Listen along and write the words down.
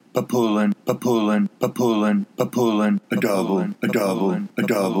Papulin, Papulin, Papulin, Papulin, a double, a double, a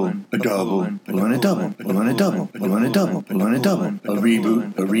double, a double, balloon a double, balloon a double, balloon a double, balloon a double, a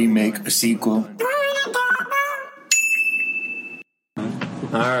reboot, a remake, a sequel.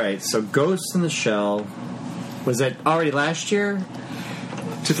 Alright, so Ghost in the Shell. Was it already last year?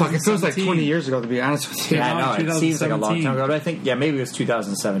 Fuck, it feels like 20 years ago, to be honest with you. Yeah, I know. It seems like a long time ago, but I think, maybe it was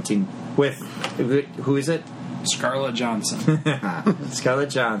 2017. With, who is it? Scarlett Johansson.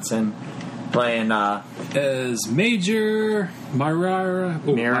 Scarlett Johansson playing as Major Mira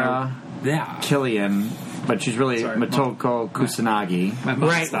Killian, but she's really Motoko Kusanagi. My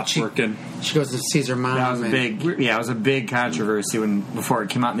mouth stopped working. She goes to see her mom. That was big. Yeah, it was a big controversy before it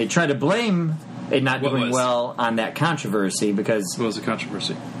came out, and they tried to blame it not doing well on that controversy because what was the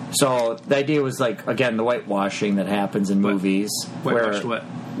controversy? So the idea was like, again, the whitewashing that happens in movies, where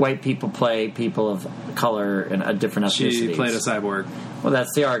white people play people of color and a different ethnicities. She played a cyborg. Well,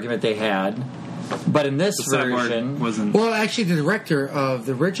 that's the argument they had. But in this version, wasn't. Well, actually, the director of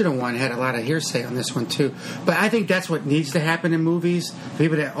the original one had a lot of hearsay on this one too. But I think that's what needs to happen in movies.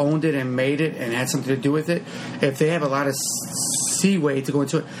 People that owned it and made it and had something to do with it, if they have a lot of seaway to go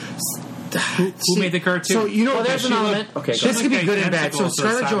into it. Who made the cartoon? So you know, there's an element. Okay, this could be good and bad. So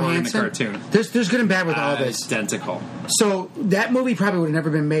Scarlett Johansson, there's good and bad with all this. Identical. So that movie probably would have never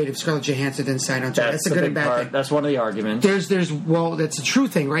been made if Scarlett Johansson didn't sign on to it. That's a good and bad thing. That's one of the arguments. That's a true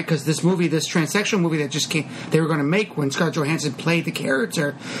thing, right? Because this transsexual movie that just came, they were going to make when Scarlett Johansson played the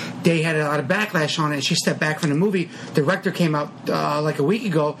character, they had a lot of backlash on it. And she stepped back from the movie. The director came out like a week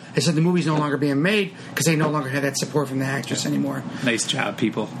ago and said the movie's no longer being made because they no longer had that support from the actress anymore. Nice job,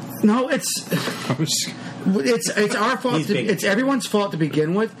 people. No, it's our fault. It's everyone's fault to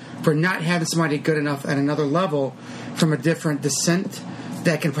begin with for not having somebody good enough at another level from a different descent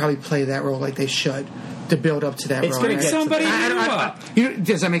that can probably play that role like they should to build up to that role. It's going to get somebody new up.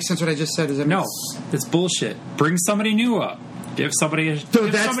 Does that make sense what I just said? No, it's bullshit. Bring somebody new up. Give somebody else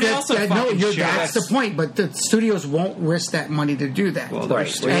a fucking shot. That's the point, but the studios won't risk that money to do that. Well,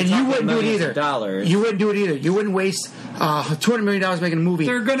 and you wouldn't do it either. You wouldn't do it either. You wouldn't waste $200 million making a movie.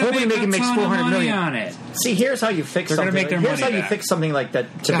 They're going to make $400 million on it. See, here's how you fix something. Here's how you fix something like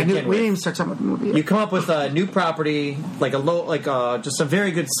that to begin with. We didn't even start talking about the movie yet. You come up with a new property, just a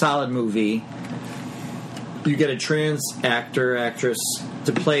very good, solid movie. You get a trans actress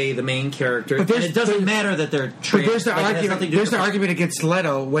to play the main character, and it doesn't matter that they're trans. But there's the argument against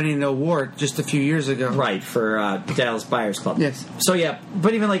Leto winning the award just a few years ago, right, for Dallas Buyers Club. Yes. So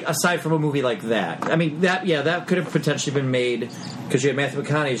but even aside from a movie like that, I mean that could have potentially been made because you had Matthew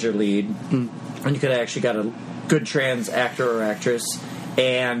McConaughey as your lead, and you could have actually got a good trans actor or actress.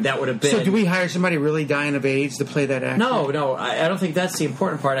 And that would have been. So, do we hire somebody really dying of AIDS to play that actor? No, I don't think that's the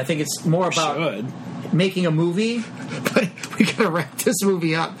important part. I think it's more about making a movie. But we gotta wrap this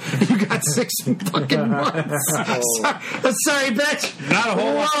movie up. You got 6 fucking months. Sorry, bitch. Not a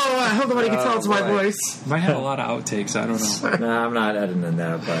whole lot. Whoa, I hope nobody can tell it's my voice. Might have a lot of outtakes. I don't know. No, I'm not editing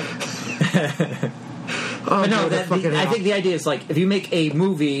that, but. But no, I think the idea is if you make a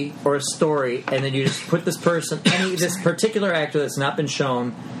movie or a story and then you just put this particular actor that's not been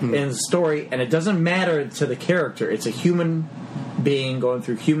shown in the story, and it doesn't matter to the character. It's a human being going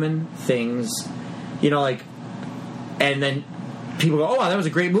through human things, and then people go, "Oh, wow, that was a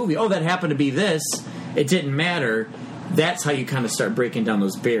great movie. Oh, that happened to be this. It didn't matter." That's how you kind of start breaking down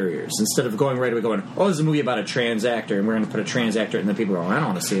those barriers instead of going right away going, "Oh, this is a movie about a trans actor, and we're going to put a trans actor," and then people go, "I don't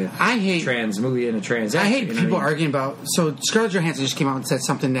want to see a trans movie and a trans actor." I hate people arguing about. So Scarlett Johansson just came out and said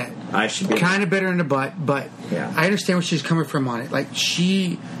something that I should be kind of bitter in the butt, but I understand where she's coming from on it. Like,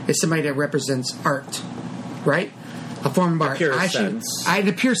 she is somebody that represents art, right? A form of art. In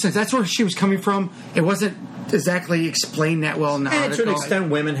the pure sense. That's where she was coming from. It wasn't exactly explained that well in the article. And to an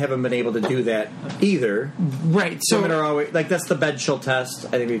extent, women haven't been able to do that either. Right. So women are always that's the Bechdel test.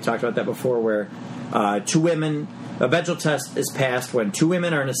 I think we've talked about that before, where two women. A Bechdel test is passed when two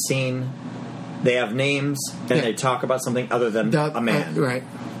women are in a scene. They have names and they talk about something other than a man. Right.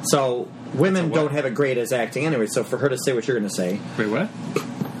 So women don't have it great as acting anyway. So for her to say what you're going to say, wait, what?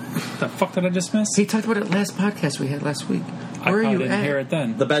 The fuck did I just miss? He talked about it last podcast we had last week. Where are you didn't hear it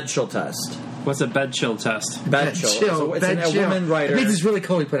then. The Bechdel test. What's a bed chill test? Bed chill. So it's a woman writer. It makes this really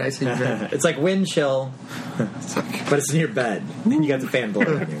cold. You put ice in your bed. It's like wind chill, but it's in your bed, and you got the fan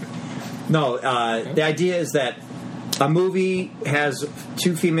blowing you. No, the idea is that a movie has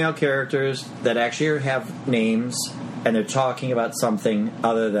two female characters that actually have names, and they're talking about something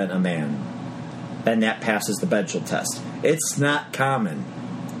other than a man, and that passes the Bechdel test. It's not common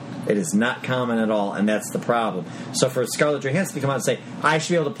It is not common at all, and that's the problem. So for Scarlett Johansson to come out and say, I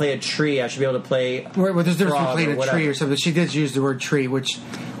should be able to play a tree, I should be able to play well, there's a difference between playing a tree or something. She did use the word tree, which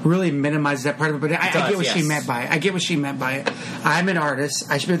really minimizes that part of it, but I get what she meant by it. I get what she meant by it. I'm an artist.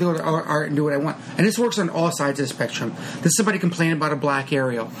 I should be able to go to art and do what I want. And this works on all sides of the spectrum. There's somebody complaining about a black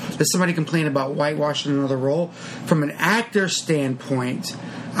Ariel. There's somebody complaining about whitewashing another role. From an actor standpoint,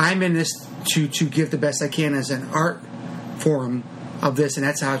 I'm in this to give the best I can as an art form of this, and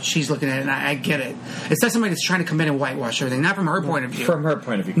that's how she's looking at it, and I get it. It's not somebody that's trying to come in and whitewash everything, not from her point of view. From her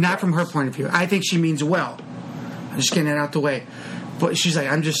point of view. Not from her point of view. I think she means well. I'm just getting it out the way. But she's like,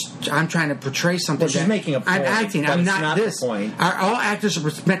 I'm trying to portray something. Well, she's making a point. I'm acting. I'm not this. The point. All actors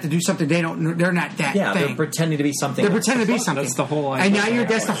are meant to do something. They're not that. Yeah, thing. They're pretending to be something. They're pretending to be something. That's the whole idea. And now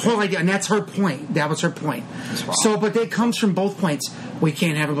that's the whole idea, and that's her point. That was her point. So, but it comes from both points. We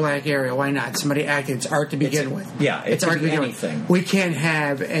can't have a black Ariel. Why not? Somebody acting. It's art to begin with. Yeah, it's art to begin anything. with. We can't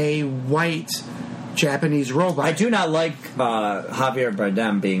have a white Japanese robot. I do not like Javier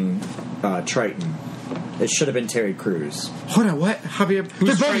Bardem being Triton. It should have been Terry Crews. Hold on, what? Javier?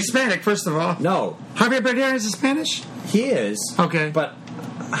 They're both Hispanic, first of all. No. Javier Bardem is Spanish? He is. Okay. But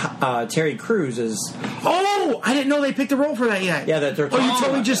Terry Crews is... Oh! I didn't know they picked a role for that yet. Yeah, that they're you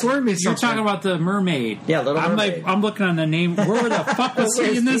totally just learned me something. You're talking about the mermaid. Yeah, Little Mermaid. I'm looking on the name. Where the fuck was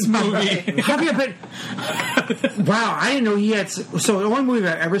he in this movie? Javier Bardem... Wow, I didn't know he had... So the only movie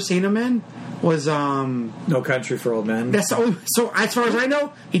I've ever seen him in was No Country for Old Men. That's the only, so as far as I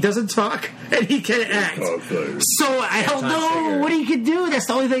know, he doesn't talk and he can't act. So I don't know what he could do. That's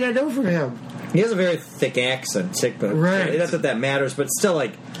the only thing I know from him. He has a very thick accent, but right. Not that matters, but still,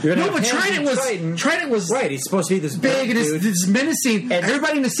 like you're no, but Trident was right. He's supposed to be this big and this menacing. And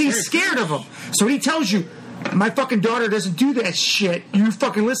everybody in the scene's scared of him. So when he tells you, my fucking daughter doesn't do that shit, you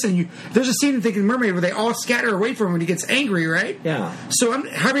fucking listen. There's a scene in Thinking Mermaid where they all scatter away from him when he gets angry, right? Yeah. So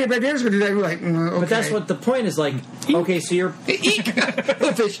Javier Bardem's going to do that. You're like, okay. But that's what the point is. Like, okay, so you're eek,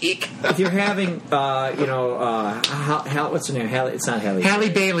 fish, eek. If you're having, what's her name? It's not Halle.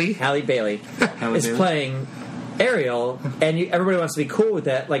 Halle Bailey. Halle Bailey is playing Ariel, and everybody wants to be cool with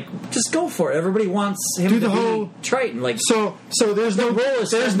that. Like, just go for it. Everybody wants him to be Triton. Like, so there's no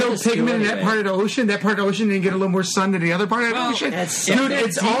pigment in that part of the ocean. That part of the ocean didn't get a little more sun than the other part of the ocean. Dude,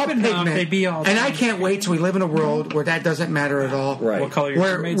 it's all pigment. And I can't wait till we live in a world where that doesn't matter at all. Right. What color your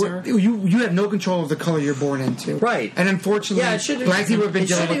mermaids are? You have no control of the color you're born into. Right. And unfortunately, black people have been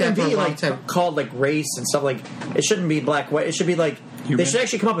dealing with that for a long time. Called like race and stuff. Like, it shouldn't be black white. It should be like human. They should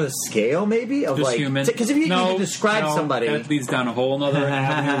actually come up with a scale, maybe, of just like human. Because if you need to describe somebody, that leads down a whole other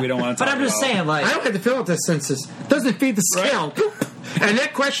avenue we don't want to. But I'm just saying, like, I don't have to fill out the census. Doesn't feed the scale. Right? And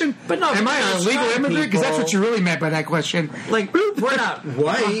that question, but no, am I a legal immigrant? Because that's what you really meant by that question. Like, we're not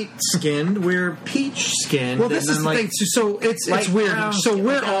white skinned, we're peach skinned. Well, this is the thing. So it's weird. So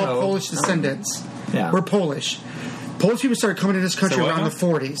we're all Polish descendants. Yeah, we're Polish. Polish people started coming to this country around the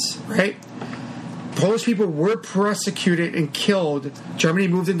 40s, right? Polish people were persecuted and killed. Germany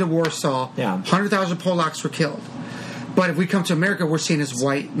moved into Warsaw. Yeah. 100,000 Polacks were killed. But if we come to America, we're seen as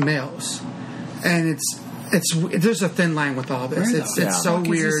white males. And there's a thin line with all this. It's so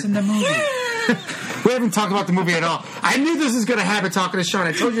weird. Is this in the movie? We haven't talked about the movie at all. I knew this was going to happen talking to Sean.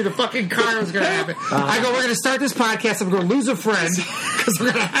 I told you the fucking car was going to happen. I go, we're going to start this podcast. I'm going to lose a friend because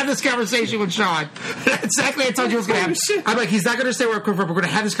we're going to have this conversation with Sean. Exactly, I told you it was going to happen. I'm like, he's not going to say where I'm coming from. We're going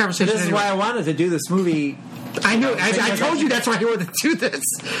to have this conversation. This is why I wanted to do this movie. I knew. I told you that's why I wanted to do this.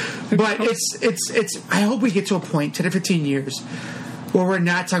 But it's. I hope we get to a point, 10 to 15 years, where we're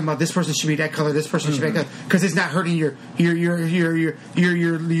not talking about this person should be that color, this person should be that color, because it's not hurting your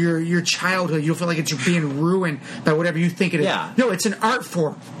childhood. You'll feel like it's being ruined by whatever you think it is. Yeah. No, it's an art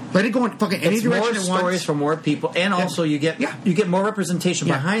form. Let it go in fucking any direction it wants. More stories from more people, and also you get more representation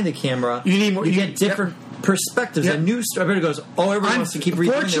behind the camera. You need more. You get different perspectives. A new story. Everybody goes, everyone wants to keep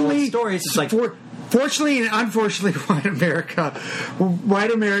reading their old stories. It's like. Fortunately and unfortunately, white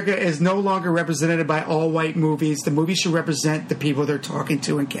America is no longer represented by all white movies. The movies should represent the people they're talking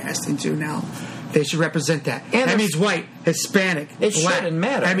to and casting to now. They should represent that. And that means white, Hispanic, it black. Shouldn't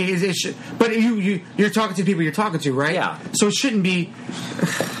matter. I mean, it should. But you're talking to people you're talking to, right? Yeah. So it shouldn't be.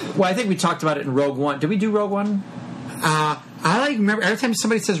 Well, I think we talked about it in Rogue One. Did we do Rogue One? I remember every time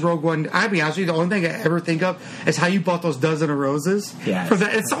somebody says Rogue One, I'll be honest with you, the only thing I ever think of is how you bought those dozen of roses. Yeah.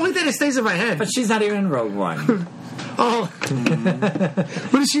 It's the only thing that stays in my head. But she's not even in Rogue One.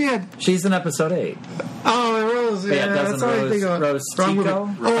 What is she in? She's in Episode 8. Oh, Rose. Yeah, that's all I think of. Rose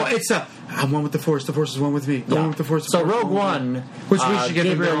Tico? Oh, it's I'm one with the Force. The Force is one with me. Yeah. One with the Force. So Rogue One, which we should get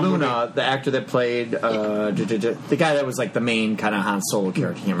Gabriel Luna, the actor that played the guy that was like the main kind of Han Solo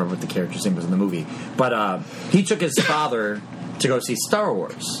character. I can't remember what the character's name was in the movie, but he took his father to go see Star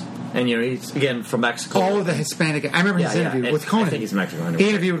Wars. and he's again from Mexico. All of the Hispanic. I remember his interview with Conan. I think he's Mexican. He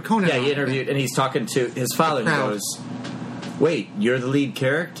interviewed with Conan. Yeah, he interviewed, and he's talking to his father. And he goes, "Wait, you're the lead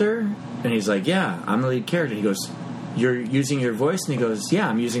character?" And he's like, "Yeah, I'm the lead character." And he goes, "You're using your voice?" And he goes, "Yeah,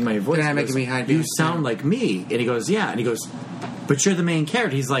 I'm using my voice." You're making me hide. You sound like me. And he goes, "Yeah." And he goes, "But you're the main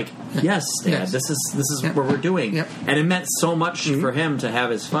character." He's like, "Yes, Dad. Yes. This is what we're doing." Yep. And it meant so much for him to have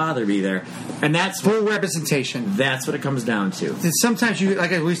his father be there, and that's full representation. That's what it comes down to. Sometimes you,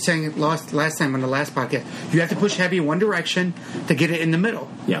 like I was saying last time on the last podcast, you have to push heavy in one direction to get it in the middle.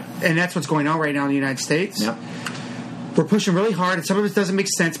 Yeah, and that's what's going on right now in the United States. Yep. We're pushing really hard, and some of it doesn't make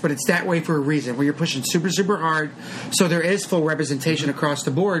sense, but it's that way for a reason. Where you're pushing super, super hard, so there is full representation across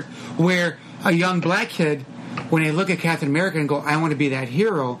the board. Where a young black kid, when they look at Captain America and go, "I want to be that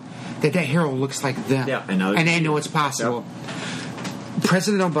hero," that hero looks like them, and they know it's possible. Yep.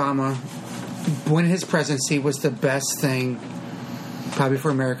 President Obama, when his presidency, was the best thing, probably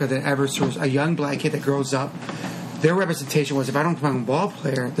for America, that ever serves a young black kid that grows up. Their representation was, if I don't become a ball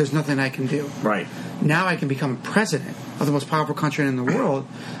player, there's nothing I can do. Right. Now I can become president of the most powerful country in the world.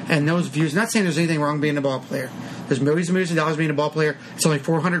 And those views, not saying there's anything wrong being a ball player. There's millions and millions of dollars being a ball player. It's only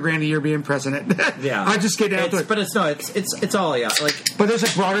 $400,000 a year being president. Yeah. I just get down to it. But it's all, yeah. But there's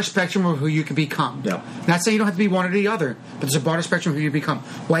a broader spectrum of who you can become. Yeah. Not saying you don't have to be one or the other, but there's a broader spectrum of who you become.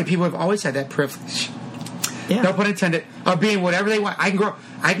 White people have always had that privilege. Yeah. No pun intended. Of being whatever they want. I'm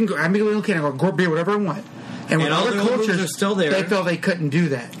a little kid. I go be whatever I want. And with other cultures are still there, they felt they couldn't do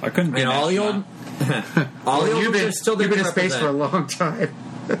that. I couldn't be. And all the old, all the old movies are still there. You've been in space for a long time.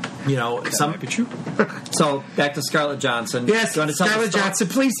 Some might be true. So back to Scarlett Johansson. Yes, Scarlett Johansson.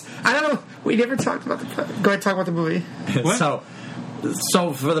 Please, I don't know. We never talked about the. Go ahead, and talk about the movie.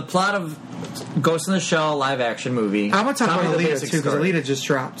 So for the plot of Ghost in the Shell live action movie, I want to talk about Alita too, because Alita just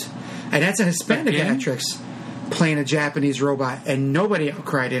dropped, and that's a Hispanic actress playing a Japanese robot, and nobody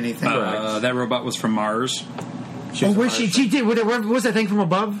outcried anything. That robot was from Mars. She did. What was that thing from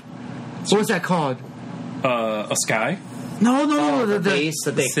above? What was that called? A sky? No. The base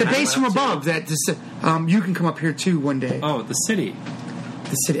that the base from above. That you can come up here too one day. Oh, the city.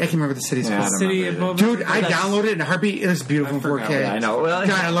 The city. I can't remember the city's called. The city above. Dude, I downloaded it in a heartbeat. It was beautiful in 4K. I know. Well,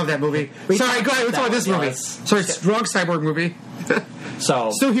 God, I love that movie. Sorry, go ahead. Let's talk about this movie. Sorry, wrong cyborg movie.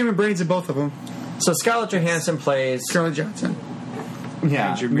 Still human brains in both of them. So Scarlett Johansson plays Scarlett Johansson.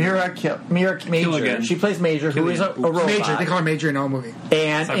 Yeah, Major. She plays Major, who is a robot. Major. They call her Major in all movie.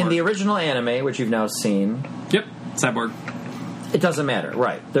 And Cyborg. In the original anime, which you've now seen, yep, Cyborg. It doesn't matter,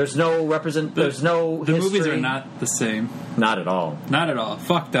 right? There's no There's no. The history. movies are not the same. Not at all. Not at all.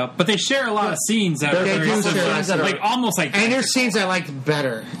 Fucked up. But they share a lot of scenes that are almost like. And there's scenes I liked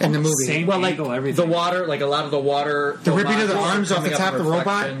better in the movie. Same angle, everything. The water, like a lot of the water. The ripping of the arms off the top of the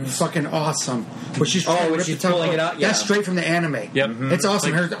robot, fucking awesome. Where she's pulling it out. Yeah. That's straight from the anime. Yep, it's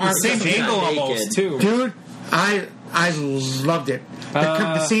awesome. Like, her arms, same angle almost too, dude. I loved it.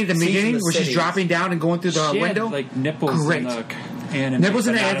 The scene at the beginning where she's dropping down and going through the window, like nipples. Great. Anime, nipples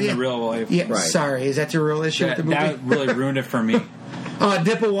in the real life. Yeah, right. Sorry, is that your real issue with the movie? That really ruined it for me.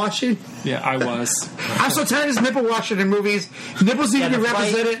 Nipple washing? Yeah, I was. I'm so tired of this nipple washing in movies. Nipples need to be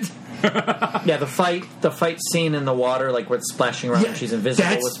represented. Yeah, the fight scene in the water, like where it's splashing around and she's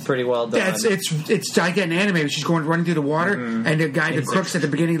invisible, was pretty well done. It's gigantic anime. She's running through the water, and the guy, the crooks at the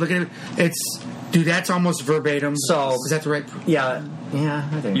beginning, looking at it. Dude, that's almost verbatim. So is that the right? Yeah.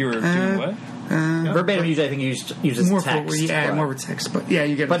 I think you were doing what? Verbatim usually, I think, uses more text. More of a text, but yeah,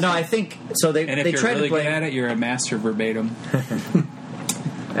 you get it. But no, I think so. They if you're try really to play good at it, you're a master verbatim.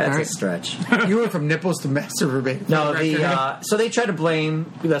 That's a stretch. You went from nipples to master verbatim. No, so they try to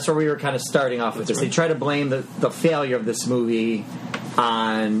blame. That's where we were kind of starting off with this. Right. They try to blame the failure of this movie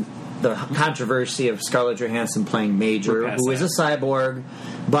on the controversy of Scarlett Johansson playing Major, who is a cyborg,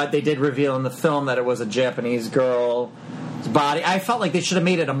 but they did reveal in the film that it was a Japanese girl. Body. I felt like they should have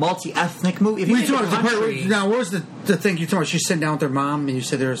made it a multi-ethnic movie. Now, what was the thing you told me? She's sitting down with her mom, and you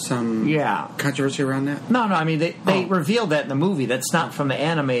said there was some controversy around that? No. I mean, they revealed that in the movie. That's not from the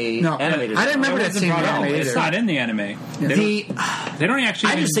anime. No, animated. I didn't remember that scene in the anime either. It's not in the anime. Yeah. They don't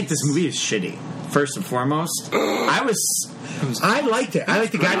actually. I just think this movie is shitty. First and foremost, I liked it. I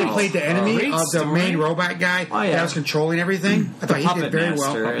liked the guy that played the enemy of the main robot guy that was controlling everything. I thought he did very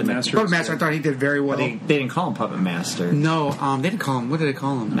well. Puppet Master. I thought he did very well. They didn't call him Puppet Master. No, they didn't call him. What did they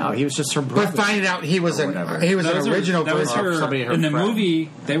call him? No, he was just her brother. But finding out he was an original version. In the movie,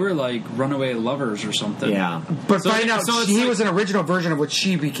 they were like runaway lovers or something. Yeah. But finding out he was an original version of what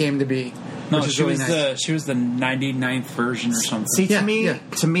she became to be. No, she was the 99th version or something. See, to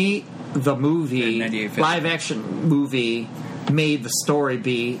me, the movie, live action movie, made the story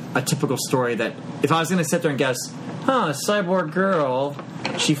be a typical story that if I was going to sit there and guess, a cyborg girl,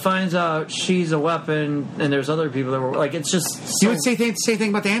 she finds out she's a weapon, and there's other people that were like, it's just. So, you would say the same thing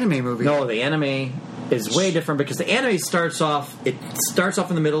about the anime movie. No, the anime is way different because the anime starts off in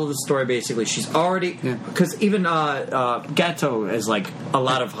the middle of the story. Basically, she's already because even Gato is like a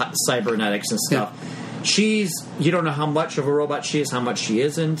lot of cybernetics and stuff. Yeah. You don't know how much of a robot she is, how much she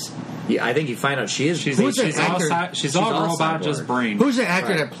isn't. Yeah, I think you find out she is. She's all robot, just brain. Who's the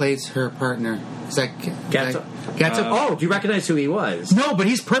actor that plays her partner? Is that Gato? Gato? Do you recognize who he was? No, but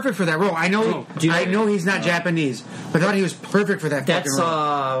he's perfect for that role. I know. I know he's not Japanese, but I thought he was perfect for that. That's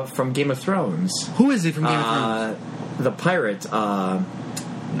from Game of Thrones. Who is he from Game of Thrones? The pirate.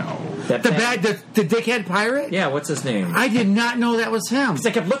 No. The dickhead pirate? Yeah, what's his name? I did not know that was him. Because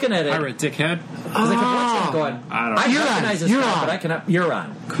I kept looking at it. Pirate dickhead? I kept watching it going, I don't know. I recognize this guy, but I cannot.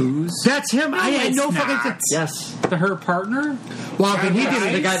 Euron. Coos? That's him? I had no fucking... Yes. Her partner? Well, then he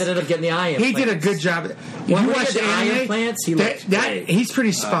did the guy that ended up getting the eye implants. He did a good job. You watch the eye implants, he's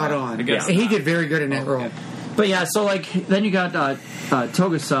pretty spot on. He did very good in that role. But yeah, so like then you got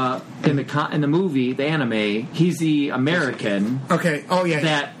Togusa in the movie, the anime. He's the American. Okay. Oh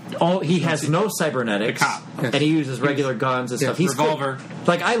yeah. He has no cybernetics, and he uses regular guns and stuff. He's revolver. Cool.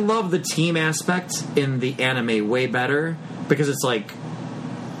 Like I love the team aspect in the anime way better because it's like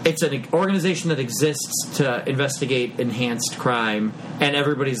it's an organization that exists to investigate enhanced crime, and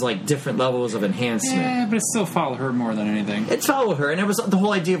everybody's like different levels of enhancement. Yeah, but it still followed her more than anything. It's followed her, and it was the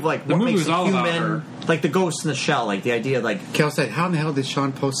whole idea of like the what movie makes was a all human, about her. like the ghost in the shell, like the idea like. Kel said, "How in the hell did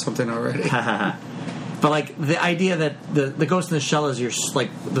Sean post something already?" But like the idea that the ghost in the shell is is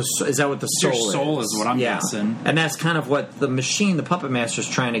that what the soul is? Your soul is what I'm guessing, and that's kind of what the machine, the puppet master, is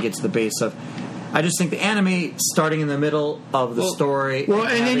trying to get to the base of. I just think the anime starting in the middle of the story. Well,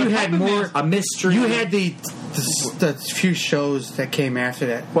 and then you had more a mystery. You had the few shows that came after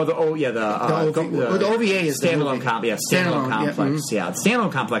that. Well, the OVA is standalone complex. Yeah, the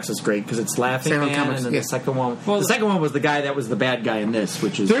standalone complex is great because it's Laughing Man, and then the second one. Well, the second one was the guy that was the bad guy in this,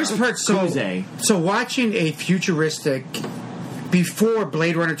 which is there's parts. So watching a futuristic before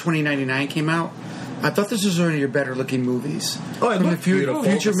Blade Runner 2099 came out. I thought this was one of your better looking movies. Oh, it looked beautiful.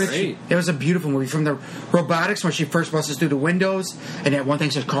 It was a beautiful movie. From the robotics when she first busts through the windows, and that one thing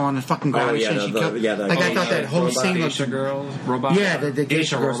says crawling on the fucking ground. I thought that whole scene looked the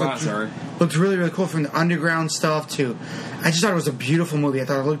geisha robots looked really, really cool. From the underground stuff to, I just thought it was a beautiful movie. I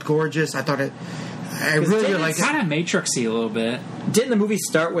thought it looked gorgeous. I really like it. Kind of Matrixy a little bit. Didn't the movie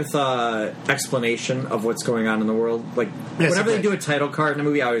start with explanation of what's going on in the world? Like whenever they do a title card in a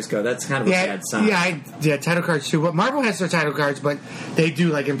movie, I always go, "That's kind of a bad sign." Yeah, title cards too. But Marvel has their title cards, but they do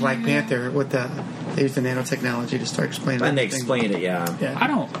like in Black Panther with they use the nanotechnology to start explaining. And they explain it, yeah. I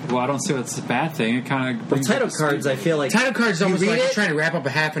don't see what's a bad thing. It kind of brings title cards. I feel like title cards almost like trying to wrap up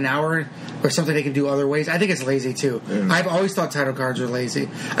a half an hour or something they can do other ways. I think it's lazy too. I've always thought title cards are lazy.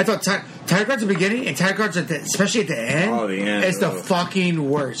 I thought title cards at the beginning and title cards especially at the end. Oh, the end. It's the fucking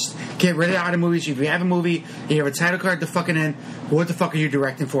worst. Get rid of it out of movies. If you have a movie and you have a title card at the fucking end, what the fuck are you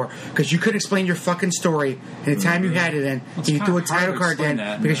directing for? Because you couldn't explain your fucking story in the time you had it in. And you threw a title card in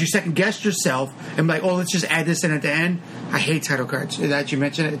because you second guessed yourself and like, oh, let's just add this in at the end. I hate title cards. That you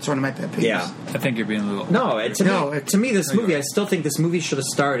mentioned it. It's one of my pet peeves. Yeah, I think you're being a little. To me, this movie. I still think this movie should have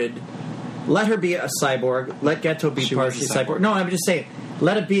started. Let her be a cyborg. Let Gato be partially cyborg. No, I'm just saying.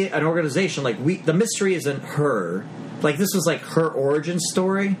 Let it be an organization. Like the mystery isn't her. Like this was like her origin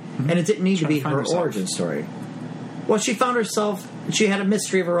story, and it didn't need to be her origin story. Well, she found herself. She had a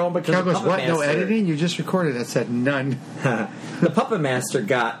mystery of her own because the Puppet Master. No editing. You just recorded it. Said none. The Puppet Master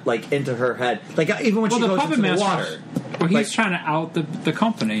got like into her head. Like even when she goes into the water. Well, he's trying to out the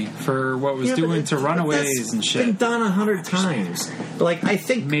company for what was doing to runaways and shit. It's been done 100 times. But like I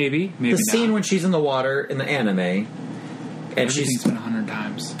think maybe the scene when she's in the water in the anime. And she's been 100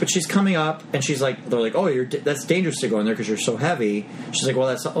 times. But she's coming up, and she's like, they're like, oh, that's dangerous to go in there because you're so heavy. She's like, well,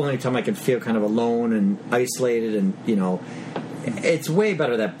 that's the only time I can feel kind of alone and isolated, and it's way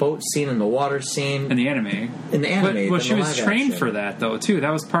better that boat scene and the water scene in the anime. Well, she was trained for that though too.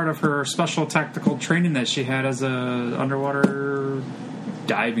 That was part of her special tactical training that she had as a underwater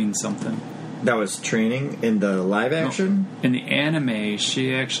diving something. That was training in the live action. No, in the anime,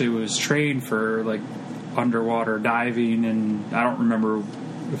 she actually was trained for like underwater diving, and I don't remember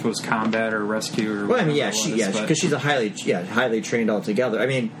if it was combat or rescue or. Well, I mean, because she's a highly trained altogether. I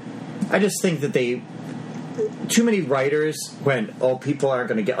mean, I just think that too many writers went, oh, people aren't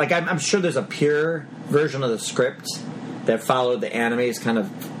going to get like I'm sure there's a pure version of the script that followed the anime's kind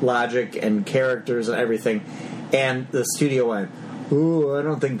of logic and characters and everything, and the studio went, ooh, I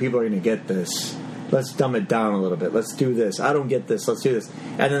don't think people are going to get this. let's dumb it down a little bit. Let's do this. I don't get this. Let's do this.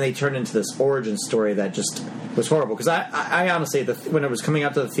 And then they turned into this origin story that just was horrible. Because I honestly, when it was coming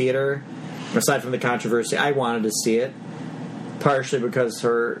out to the theater, aside from the controversy, I wanted to see it. Partially because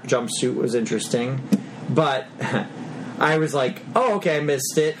her jumpsuit was interesting. But I was like, oh, okay, I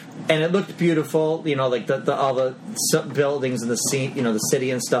missed it. And it looked beautiful, like all the buildings and the scene, the city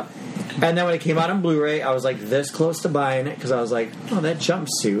and stuff. And then when it came out on Blu-ray, I was like this close to buying it because I was like, oh, that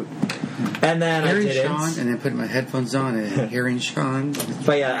jumpsuit. And then hearing I didn't. Sean, and then put my headphones on and hearing Sean.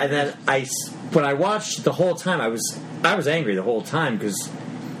 But yeah, and then when I watched the whole time, I was angry the whole time because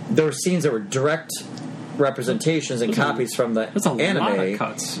there were scenes that were direct representations and copies from the anime. Lot of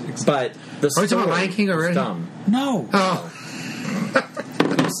cuts. But the story talking about Lion King already? Dumb. No. Oh.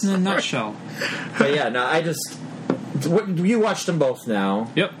 It's in a nutshell. But yeah, no, you watched them both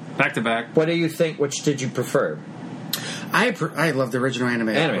now. Yep, back to back. What do you think? Which did you prefer? I love the original anime.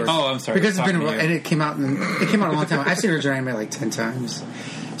 Oh, I'm sorry. Because it came out a long time ago. I've seen the original anime like 10 times.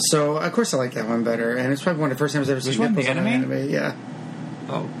 So of course I like that one better, and it's probably one of the first times I've ever seen the anime. Yeah.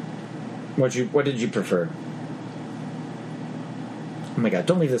 Oh. What did you prefer? Oh my god!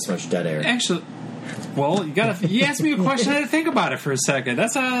 Don't leave this much dead air. Actually, well, you asked me a question. I had to think about it for a second.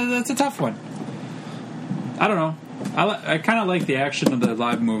 That's a tough one. I don't know. I kind of like the action of the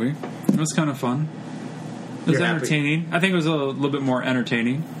live movie. It was kind of fun. It was entertaining. I think it was a little bit more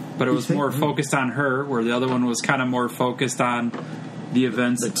entertaining, but it was more focused on her, where the other one was kind of more focused on the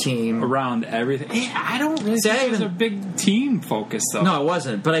events, the team around everything. I don't really think it was a big team focus, though. No, it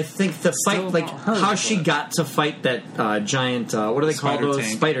wasn't. But I think the fight, like how she got to fight that giant, what do they call those?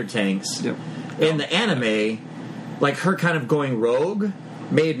 Spider tanks. Yep. In the anime, like her kind of going rogue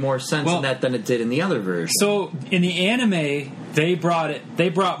made more sense in that than it did in the other version. So in the anime, they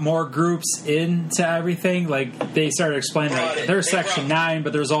brought more groups into everything. Like they started explaining there's Section 9,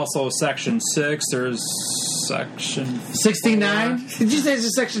 but there's also Section 6. There's Section 69. Did you say it's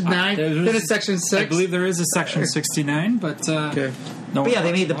a Section 9? Then it's Section 6. I believe there is a Section 69, but okay. No. But yeah,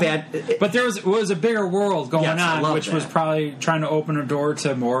 they made the bad. But there was a bigger world going on, which was probably trying to open a door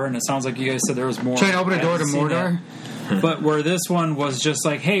to more. And it sounds like you guys said there was more. Trying to open a door to Mordor. But where this one was just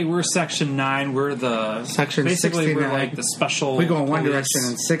like, hey, we're Section 9, we're the Section basically 69. we're like the special. We go in one direction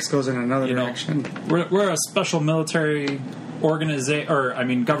and 6 goes in another direction. We're a special military organization, or I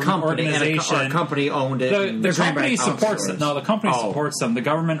mean, government organization. Or a company owned it. The company supports them. No, the company supports them. The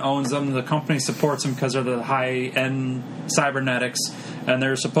government owns them. The company supports them because they're the high-end cybernetics, and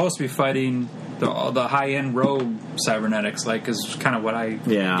they're supposed to be fighting the high-end rogue cybernetics, like, is kind of what I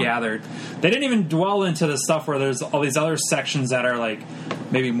gathered. They didn't even dwell into the stuff where there's all these other sections that are, like,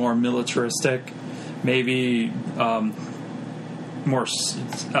 maybe more militaristic, maybe more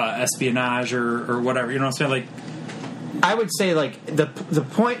espionage or whatever. You know what I'm saying? Like, I would say, like, the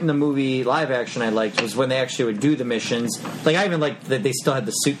point in the movie live action I liked was when they actually would do the missions. Like, I even liked that they still had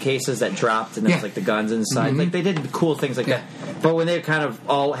the suitcases that dropped and there was, like, the guns inside. Mm-hmm. Like, they did cool things like that. But when they kind of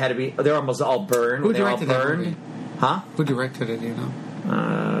all had to be, they were almost all burned. Who directed that movie? Huh? Who directed it, you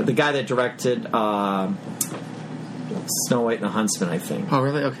know? The guy that directed Snow White and the Huntsman, I think. Oh,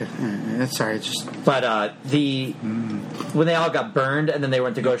 really? Okay. Sorry, it's just... But when they all got burned and then they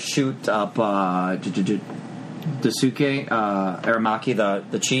went to go shoot up... Daisuke Aramaki,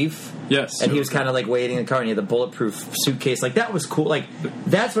 the chief. Yes. And he was kind of like waiting in the car and he had the bulletproof suitcase. Like, that was cool. Like,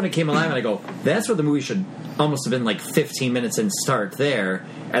 that's when it came alive and I go, that's where the movie should almost have been like 15 minutes and start there.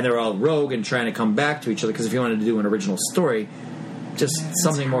 And they're all rogue and trying to come back to each other because if you wanted to do an original story, just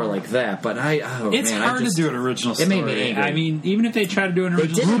something more like that. But it's hard to do an original story. It made me angry. I mean, even if they try to do an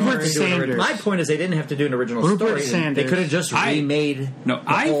original story. My point is they didn't have to do an original story. They could have just remade. No,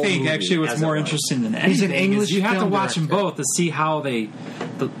 I think actually what's more interesting than anything He's an English is you have to film watch them director. both to see how the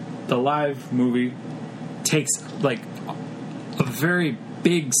live movie takes like a very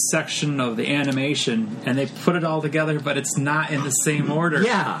big section of the animation and they put it all together, but it's not in the same order.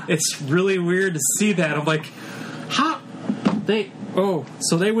 Yeah, it's really weird to see that. I'm like, how they. Oh,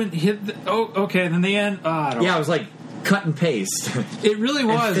 so they went hit. Okay. Then the end. I don't know. It was like cut and paste. It really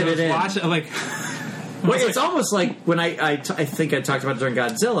was. I was watching. Like, it's almost like when I think I talked about it during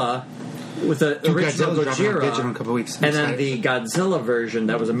Godzilla with the original Gojira, in a couple weeks. And then the Godzilla version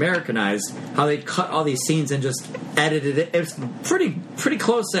that was Americanized. How they cut all these scenes and just edited it. It was pretty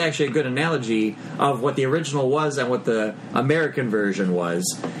close to actually a good analogy of what the original was and what the American version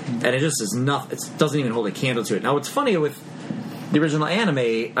was. And it just is nothing. It doesn't even hold a candle to it. Now, what's funny with the original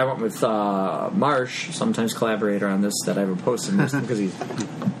anime, I went with Marsh, sometimes collaborator on this that I would post him because he's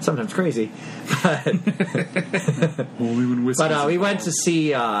sometimes crazy. But we went to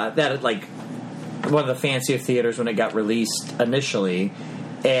see that at like one of the fancier theaters when it got released initially,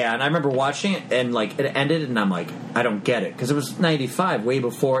 And I remember watching it, and like it ended, and I'm like, I don't get it, because it was '95, way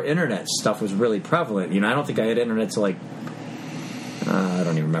before internet stuff was really prevalent. I don't think I had internet till like I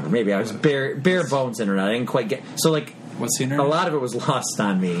don't even remember. Maybe I was bare bones internet. I didn't quite get like. What's the internet? A lot of it was lost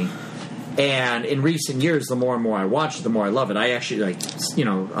on me. And in recent years, the more and more I watch it, the more I love it. I actually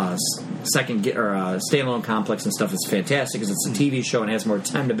Standalone Complex and stuff is fantastic because it's a TV show and has more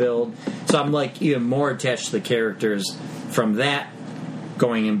time to build. So I'm like even more attached to the characters from that.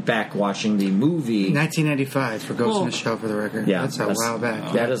 Going and back watching the movie 1995 for Ghost in the Shell, for the record. Yeah, that's a while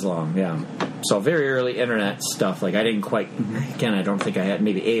back. That is long, yeah. So very early internet stuff. Like I didn't quite. Again, I don't think I had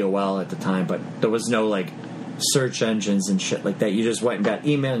maybe AOL at the time, but there was no like search engines and shit like that. You just went and got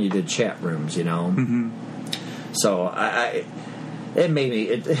email and you did chat rooms, Mm-hmm. So it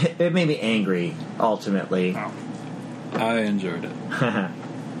made me angry ultimately. Oh. I enjoyed it.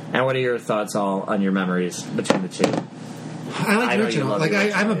 And what are your thoughts all on your memories between the two? I like the original. Like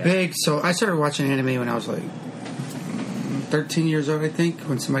I'm a big. So I started watching anime when I was like 13 years old. I think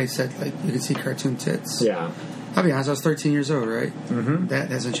when somebody said like you can see cartoon tits. Yeah. I'll be honest. I was 13 years old, right? Mm-hmm. That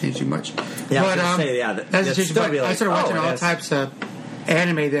hasn't changed too much. Yeah, but that hasn't changed too much. Like, I started watching all types of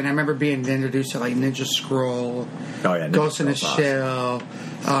anime. Then I remember being introduced to like Ninja Scroll, Ghost in the Shell.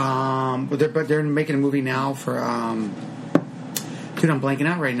 But they're making a movie now for. Dude, I'm blanking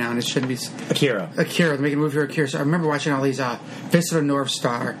out right now, and it shouldn't be Akira. They're making a movie for Akira. So I remember watching all these Fist of the North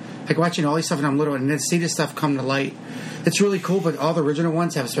Star, like watching all these stuff when I'm little, and then see this stuff come to light. It's really cool, but all the original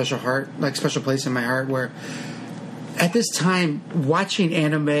ones have a special special place in my heart. Where at this time, watching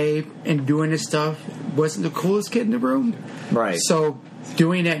anime and doing this stuff wasn't the coolest kid in the room. Right. So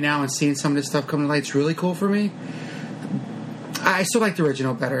doing that now and seeing some of this stuff come to light is really cool for me. I still like the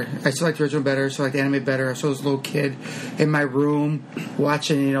original better. I still like the anime better. I saw this little kid in my room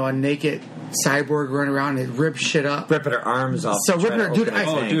watching, a naked cyborg run around and rip shit up. Ripping her arms off. So ripping her... Dude,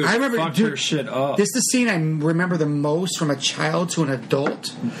 I remember... Fucked her shit up. This is the scene I remember the most from a child to an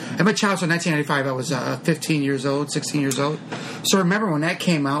adult. I'm a child, so in 1995 I was 15 years old, 16 years old. So remember when that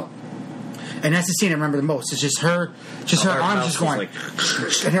came out, and that's the scene I remember the most. It's just her arms just going...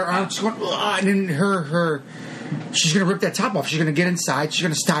 and her arms just going... and then her she's going to rip that top off. She's going to get inside. She's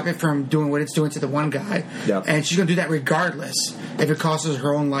going to stop it from doing what it's doing to the one guy. Yep. And she's going to do that regardless if it costs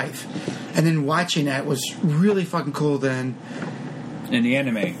her own life. And then watching that was really fucking cool then. In the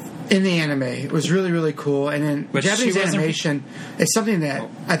anime. It was really, really cool. And then Japanese animation is something that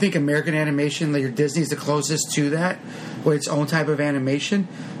I think American animation, like your Disney, is the closest to that, with its own type of animation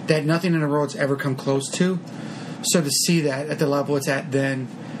that nothing in the world's ever come close to. So to see that at the level it's at then...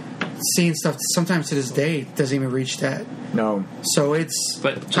 Seeing stuff sometimes to this day doesn't even reach that. No. So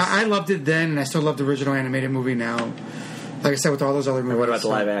I loved it then, and I still love the original animated movie now. Like I said, with all those other movies. And what about the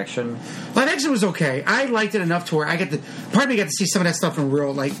live action? Live action was okay. I liked it enough to where part of me got to see some of that stuff in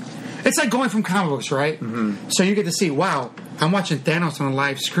real, like, it's like going from comic books, right? Mm-hmm. So you get to see, wow, I'm watching Thanos on a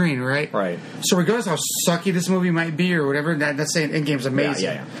live screen, right? Right. So regardless how sucky this movie might be or whatever, that's saying Endgame's amazing.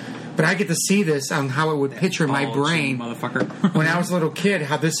 Yeah. But I get to see this on how it would picture in my brain motherfucker. when I was a little kid,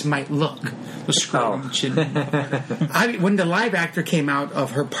 how this might look. The scrotum chin. When the live actor came out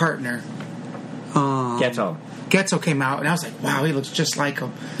of her partner, Geto came out, and I was like, wow, he looks just like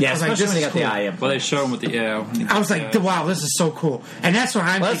him. Yeah, I was especially like, when he got the eye implant. Well, they show him with the I was like, wow, this is so cool. And that's what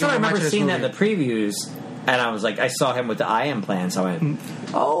I'm thinking. That's what I remember seeing that in the previews, and I was like, I saw him with the eye implants. I went,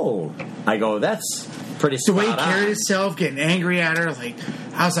 I go, that's pretty spot on. The way he on. carried himself, getting angry at her, like,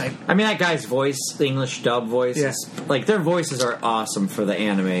 I was like... I mean, that guy's voice, the English dub voices, like, their voices are awesome for the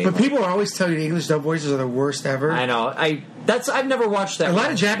anime. But people always tell you the English dub voices are the worst ever. I know. I've never watched that. A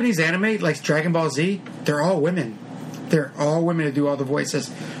lot of Japanese anime, like Dragon Ball Z, they're all women. They're all women to do all the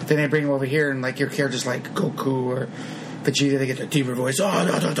voices. Then they bring them over here, and, like, your characters like Goku or Vegeta, they get their deeper voice.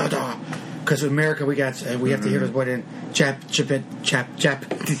 Because in America, we have to hear this word in Japanese.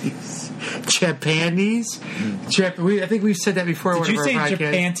 Japanese? I think we've said that before. Did you say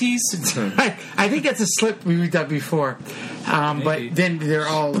Japanese? I think that's a slip we've done before. But then they're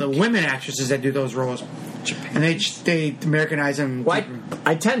all the women actresses that do those roles. And they Americanize them. Well,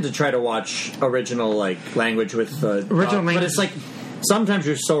 I tend to try to watch original language with original language, but it's like sometimes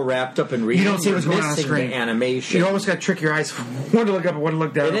you're so wrapped up in reading, you don't see what's going on screen. The animation. You almost got to trick your eyes. One to look up and one to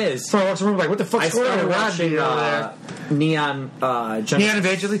look down. It is. So I was like, what the fuck's going on? I started watching Neon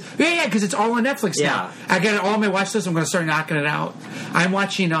Evangelion. Yeah, because it's all on Netflix now. I got it all on my watch list. I'm going to start knocking it out. I'm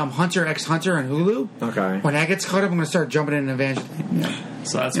watching Hunter x Hunter on Hulu. Okay. When that gets caught up, I'm going to start jumping in Evangelion.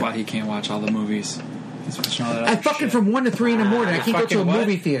 So that's why he can't watch all the movies. I fucking from 1 to 3 in the morning. I can't go to a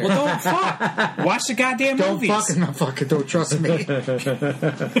movie theater. Well, don't fuck. Watch the goddamn movies. Don't trust me.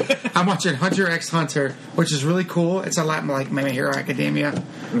 I'm watching Hunter x Hunter, which is really cool. It's a lot like My Hero Academia.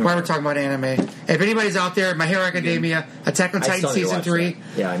 Why we're talking about anime. If anybody's out there, My Hero Academia, Attack on Titan Season 3.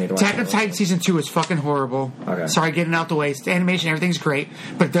 Yeah, I need to watch Attack on Titan Season 2 is fucking horrible. Okay. Sorry, getting out the way. The animation, everything's great,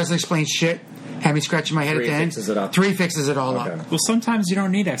 but it doesn't explain shit. Had me scratching my head at the end. 3 fixes it all up. Well, sometimes you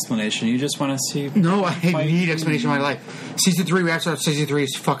don't need explanation. You just want to see. No, I need explanation in my life. Season 3, wraps up. Season 3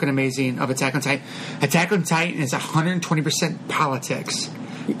 is fucking amazing of Attack on Titan. Attack on Titan is 120% politics.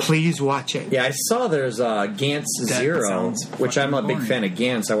 Please watch it. Yeah, I saw there's Gantz Zero, which I'm a big fan of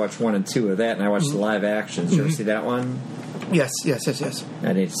Gantz. I watched 1 and 2 of that, and I watched the live actions. Did you ever see that one? Yes.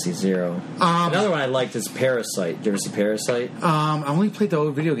 I need to see Zero. Another one I liked is Parasite. Did you ever see Parasite? I only played the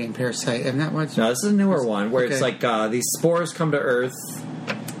old video game Parasite. I've not watched. No, this is a newer one where it's like these spores come to Earth,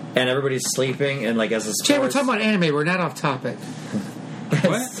 and everybody's sleeping, and like as the spores... Jay, we're talking about anime. We're not off topic.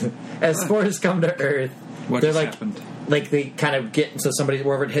 What? As spores come to Earth, what they're just happened? Like they kind of get into somebody,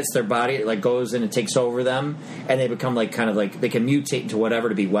 wherever it hits their body, it like goes in and takes over them, and they become like kind of like they can mutate into whatever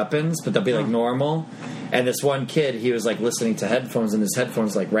to be weapons, but they'll be like normal. And this one kid, he was like listening to headphones, and his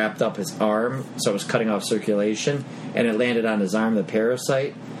headphones like wrapped up his arm, so it was cutting off circulation, and it landed on his arm, the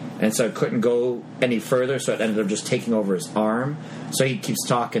parasite, and so it couldn't go any further, so it ended up just taking over his arm. So he keeps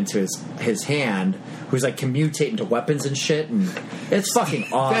talking to his hand, who's like can mutate into weapons and shit, and it's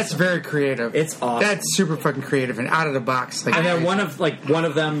fucking awesome. That's very creative. It's awesome. That's super fucking creative and out of the box. Like, and then one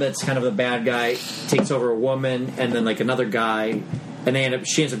of them that's kind of the bad guy takes over a woman, and then like another guy, and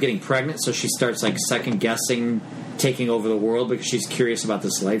she ends up getting pregnant, so she starts like second guessing taking over the world because she's curious about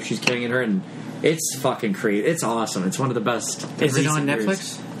this life she's carrying in her, and it's fucking creative. It's awesome. It's one of the best. Is it on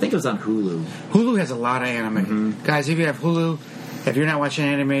Netflix? I think it was on Hulu. Hulu has a lot of anime. Guys, if you have Hulu, if you're not watching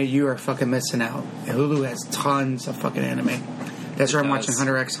anime, you are fucking missing out. And Hulu has tons of fucking anime. That's where I'm watching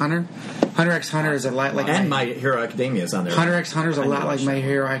Hunter x Hunter. Hunter x Hunter is a lot like... And My Hero Academia is on there. Hunter x Hunter is a lot like My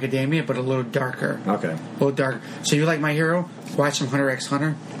Hero Academia, but a little darker. Okay. A little darker. So you like My Hero? Watch some Hunter x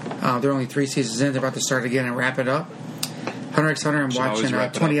Hunter. There are only 3 seasons in. They're about to start again and wrap it up. Hunter x Hunter, I'm watching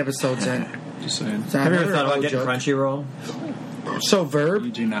 20 episodes in. Just saying. Have you ever thought about getting Crunchyroll? So Verb.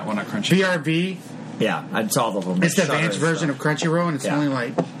 You do not want a Crunchyroll. VRV. Yeah, I'd solve all of them. It's the advanced version of Crunchyroll, and it's only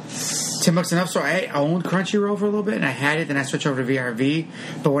like $10 enough. So I owned Crunchyroll for a little bit, and I had it. Then I switched over to VRV.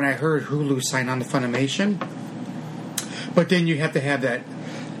 But when I heard Hulu sign on to Funimation, but then you have to have that,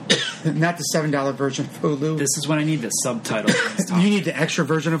 not the $7 version of Hulu. This is when I need the subtitles. You need the extra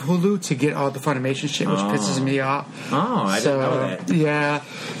version of Hulu to get all the Funimation shit, which pisses me off. Oh, I didn't know that. Yeah.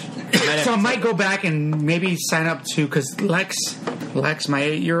 So I might go back and maybe sign up to, because Lex, my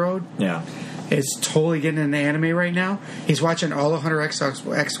 8-year-old, is totally getting into anime right now. He's watching all of Hunter x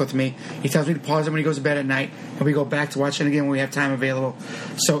with me. He tells me to pause it when he goes to bed at night, and we go back to watching it again when we have time available.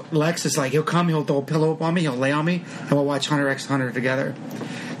 So Lex is like, he'll come, he'll throw a pillow up on me, he'll lay on me, and we'll watch Hunter x Hunter together.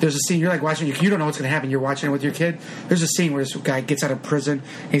 There's a scene, you're like watching, you don't know what's going to happen, you're watching it with your kid. There's a scene where this guy gets out of prison,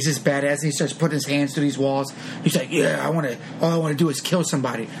 and he's this badass, and he starts putting his hands through these walls. He's like, all I want to do is kill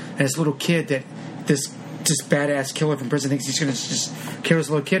somebody. And this little kid that, this badass killer from prison thinks he's going to just kill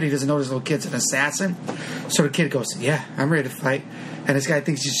this little kid. He doesn't know this little kid's an assassin. So the kid goes, yeah, I'm ready to fight. And this guy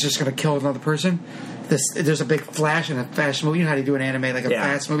thinks he's just going to kill another person. There's a big flash in a fast movie. You know how they do an anime, like a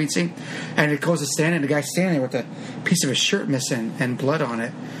fast movie scene? And it goes to stand, and the guy's standing there with a piece of his shirt missing and blood on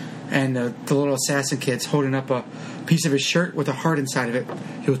it. And the little assassin kid's holding up a piece of his shirt with a heart inside of it.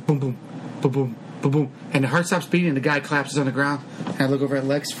 He goes boom, boom, boom, boom, boom, boom. And the heart stops beating, and the guy collapses on the ground. And I look over at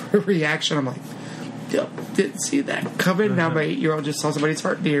Lex for a reaction. I'm like, didn't see that coming. Now my 8-year-old just saw somebody's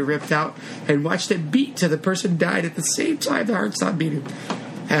heart being ripped out and watched it beat till the person died at the same time the heart stopped beating.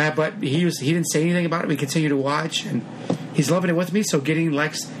 But he didn't say anything about it. We continue to watch, and he's loving it with me. So getting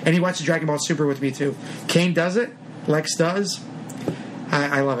Lex, and he watches Dragon Ball Super with me too. Kane does it. Lex does.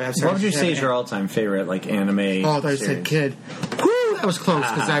 I love it. What would you say is your all-time favorite like anime? Oh, I said Kid. Woo, that was close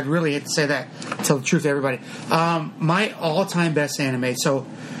because I'd really hate to say that. Tell the truth to everybody. My all-time best anime. So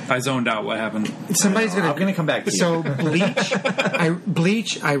I zoned out. What happened? Somebody's gonna. I'm gonna come back to you. So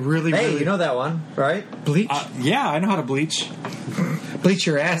Bleach. I really. Hey, you know that one, right? Bleach. Yeah, I know how to bleach. Bleach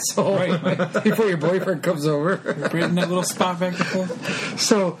your asshole before your boyfriend comes over. Right in that little spot back before.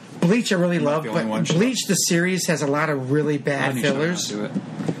 So Bleach, I really love. But Bleach, the series, has a lot of really bad fillers.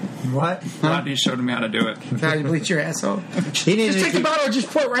 What? Rodney showed me how to do it. How you bleach your asshole? Just take the bottle and just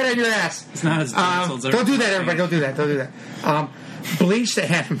pour it right on your ass. It's not as don't do that, everybody. Don't do that. Bleach the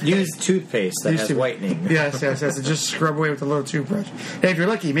anime. Use toothpaste that has whitening. Yes. Just scrub away with a little toothbrush. And if you're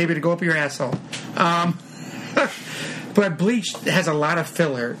lucky, maybe to go up your asshole. But Bleach has a lot of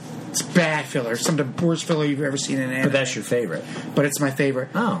filler It's bad filler. Some of the worst filler you've ever seen in an anime. But that's your favorite. But it's my favorite.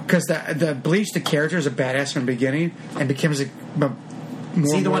 Oh. Because the Bleach, the character is a badass from the beginning and becomes a more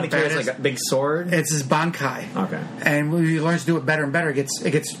Is he the one that badass. carries like a big sword? It's his Bankai. Okay. And when he learns to do it better and better, it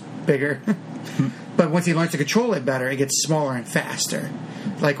gets bigger. But once he learns to control it better, it gets smaller and faster.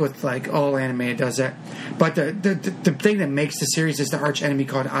 Like with all anime, it does that. But the thing that makes the series is the arch enemy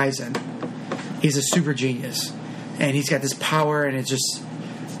called Aizen. He's a super genius, and he's got this power, and it's just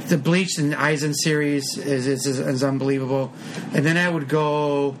the Bleach and Aizen series is unbelievable. And then I would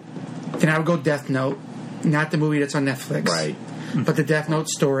go Death Note, not the movie that's on Netflix, Right. But the Death Note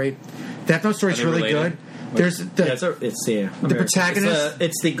story. Death Note story is really related? good. There's the protagonist.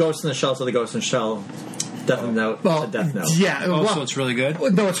 It's the Ghost in the Shell to the Ghost in the Shell. Death Note. Well, Death Note. yeah. So it's really good?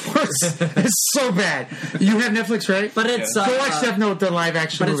 No, it's worse. It's so bad. You have Netflix, right? But it's go watch Death Note, the live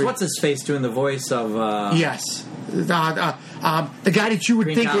action But movie. it's what's his face doing the voice of Yes. The guy that you would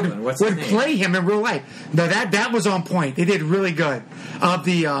Green think Goblin. What's would his name? play him in real life. No, that was on point. They did really good. Of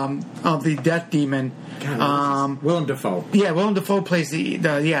the Death Demon. Willem Dafoe. Yeah, Willem Dafoe plays the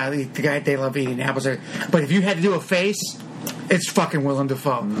guy they love eating apples. But if you had to do a face, it's fucking Willem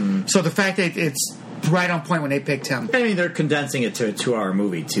Dafoe. So the fact that it's right on point when they picked him. I mean, they're condensing it to a 2-hour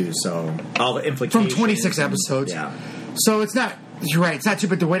movie too, so all the implications From 26 episodes. Yeah. So it's not. You're right. It's not too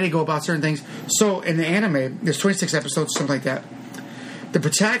bad the way they go about certain things. So in the anime, there's 26 episodes, something like that. The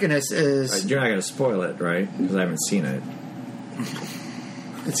protagonist is. You're not going to spoil it, right? Because I haven't seen it.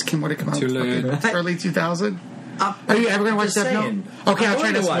 It's what it come out Too late. early 2000. Are you ever going to watch just Death Note? saying. Okay, I'm I'll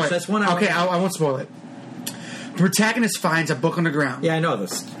try going to to watch. spoil it. That's one Okay, I won't spoil it. The protagonist finds a book on the ground. Yeah, I know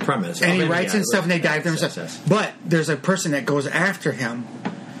this premise. And he Oh, writes yeah, and stuff, and they dive them. yes. But there's a person that goes after him.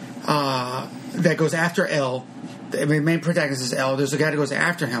 That goes after L. The main protagonist is L. There's a guy that goes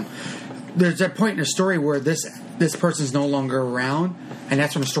after him. There's a point in the story where this person's no longer around, and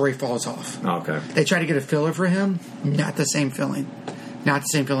that's when the story falls off. Oh, okay. They try to get a filler for him. Not the same feeling. Not the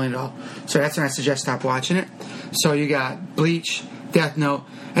same feeling at all. So that's when I suggest stop watching it. So you got Bleach, Death Note,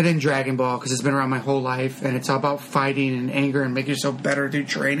 and then Dragon Ball, because it's been around my whole life, and it's all about fighting and anger and making yourself better through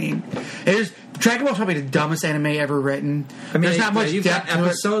training. Dragon Ball is probably the dumbest anime ever written. I mean, there's not much you've depth got to it.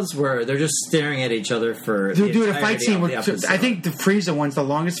 episodes where they're just staring at each other for They're the doing a fight entirety scene. of With, the episode. I think the Frieza one's the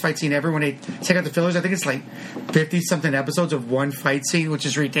longest fight scene ever. When they take out the fillers, I think it's like 50-something episodes of one fight scene, which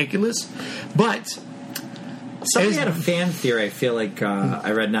is ridiculous. But somebody had a fan theory. I feel like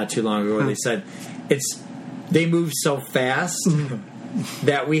I read not too long ago where they said they move so fast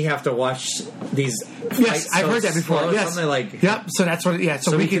that we have to watch these. Yes, I've heard that before. Slow, Yes, something like yep. So that's what. Yeah,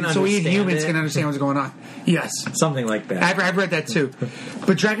 so we humans can understand what's going on. Yes, something like that. I've read that too.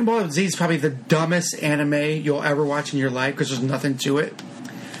 But Dragon Ball Z is probably the dumbest anime you'll ever watch in your life because there's nothing to it.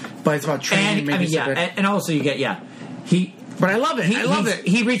 But it's about training. And also you get But I love it. I love it.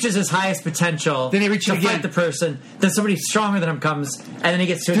 He reaches his highest potential. Then he reaches to again. fight the person. Then somebody stronger than him comes, and then he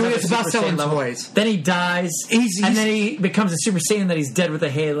gets to Dude, another it's about Super Saiyan selling level. toys. Then he dies, and then he becomes a Super Saiyan. That he's dead with a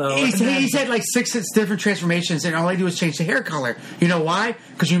halo. He's had like 6 different transformations, and all I do is change the hair color. You know why?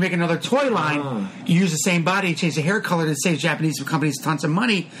 Because you make another toy line, you use the same body, change the hair color to save Japanese companies tons of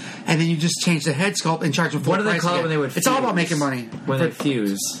money, and then you just change the head sculpt and charge them full What do they price call it again. when they would? It's all about making money. When they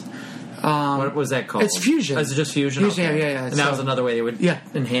fuse. What was that called? It's fusion. Is it just fusion? Fusion, Okay. yeah. And that was another way they would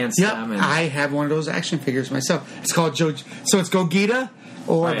enhance them. And I have one of those action figures myself. It's called So it's Gogeta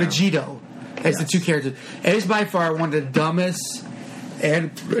or Vegito as the two characters. It is by far one of the dumbest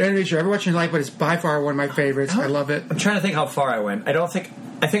animation you ever watched in your life, but it's by far one of my favorites. I love it. I'm trying to think how far I went.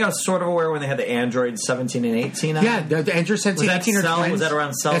 I think I was sort of aware when they had the Android 17 and 18 on. Yeah, the Android 17 was that 18 are Cell? twins. Was that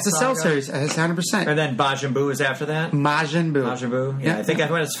around Cell? That's a Cell Saga? series. That's 100%. And then Majin Buu was after that? Majin Buu. Majin Buu? Yeah, I think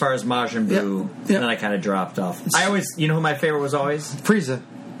I went as far as Majin Buu, and then I kind of dropped off. I always, you know who my favorite was always? Frieza.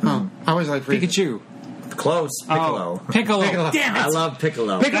 Oh, I always like Frieza. Pikachu. Close. Piccolo. Piccolo. Damn it! I love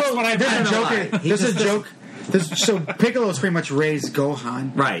Piccolo. Piccolo, what I there's a why. joke. There's a joke. So Piccolo's pretty much raised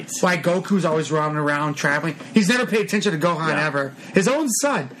Gohan. Right. Why Goku's always running around traveling. He's never paid attention to Gohan ever. His own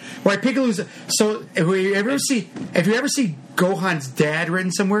son. Why Piccolo's so if you ever see Gohan's dad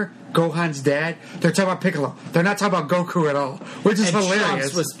written somewhere, Gohan's dad, they're talking about Piccolo. They're not talking about Goku at all, which is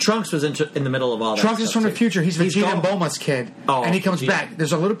hilarious. Trunks was in the middle of all that. Trunks is from the future. He's Vegeta and Gohan. Bulma's kid, Oh, and he comes Vegeta. back.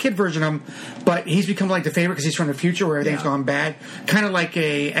 There's a little kid version of him, but he's become like the favorite because he's from the future where everything's gone bad. Kind of like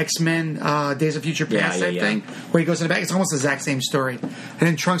a X-Men Days of Future Past type thing, where he goes in the back. It's almost the exact same story. And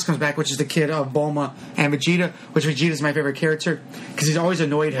then Trunks comes back, which is the kid of Bulma and Vegeta, which Vegeta's my favorite character because he's always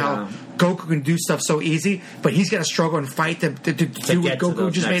annoyed how Goku can do stuff so easy, but he's got to struggle and fight to do what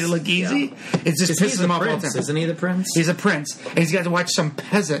Goku just made it look easy. It just pisses him off all the time. Isn't he the prince? He's a prince, and he's got to watch some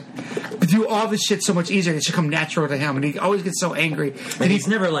peasant do all this shit so much easier. It should come natural to him, and he always gets so angry. And he's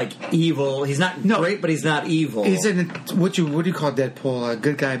never like evil. He's not great, but he's not evil. He's in what do you call Deadpool?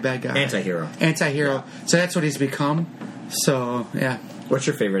 Good guy, bad guy, anti-hero. Yeah. So that's what he's become. So yeah. What's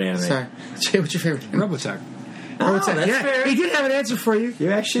your favorite anime? Sorry, Jay, what's your favorite anime? Robotech. Oh, that's fair. He did have an answer for you.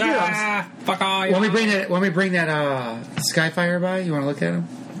 You actually do. Fuck off. When we bring that Skyfire by, you want to look at him?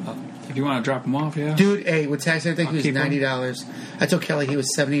 If you want to drop him off, yeah. Dude, hey, with tax and everything, he was $90. I told Kelly he was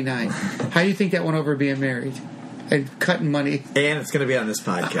 $79. How do you think that went over being married? And cutting money. And it's going to be on this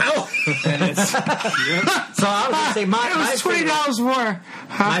podcast. Oh. And it's, so I was going to say, it was $20 more.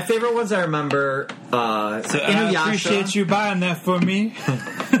 Huh? My favorite ones I remember, Inuyasha. I appreciate you buying that for me.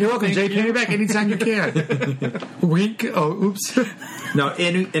 You're welcome, Jay. Pay me back anytime you can. Wink. Oh, oops. No,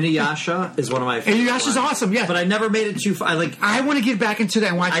 Inuyasha is one of my favorites. Inuyasha's awesome, yeah. But I never made it too far. I want to get back into that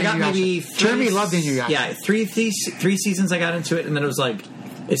and watch Inuyasha. I got maybe Jeremy loved Inuyasha. Yeah, three seasons I got into it, and then it was like,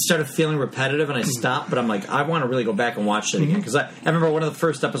 it started feeling repetitive, and I stopped. But I'm like, I want to really go back and watch it again because I remember one of the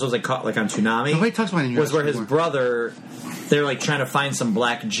first episodes I caught like on Toonami. Nobody talks about Inuyasha was where his brother, they're like trying to find some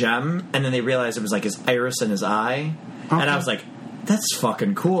black gem, and then they realized it was like his iris in his eye, and I was like, that's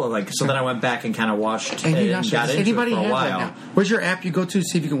fucking cool. Like, so then I went back and kind of watched it and got into it for a while. Right, where's your app you go to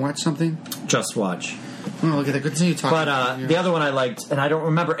see if you can watch something? Just Watch. Oh, look at that. Good to see you talking. But the other one I liked, and I don't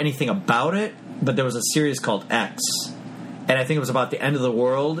remember anything about it, but there was a series called X. And I think it was about the end of the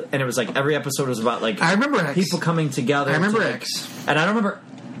world, and it was like every episode was about like I remember X. people coming together. I remember like, X. And I don't remember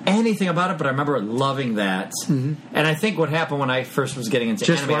anything about it, but I remember loving that. Mm-hmm. And I think what happened when I first was getting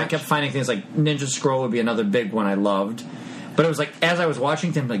into anime, I kept finding things like Ninja Scroll would be another big one I loved. But it was like, as I was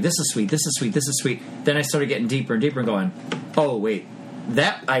watching them, like, this is sweet, this is sweet, this is sweet. Then I started getting deeper and deeper and going, oh, wait,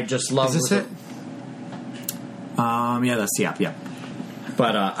 that I just love. Is this it? Yeah, that's the app, yeah.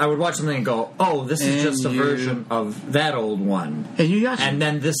 But I would watch something and go, oh, this is just a version of that old one. And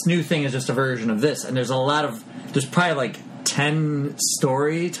then this new thing is just a version of this. And there's probably like 10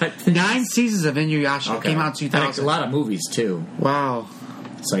 story type things. 9 seasons of Inuyasha came out in 2000. And a lot of movies, too. Wow.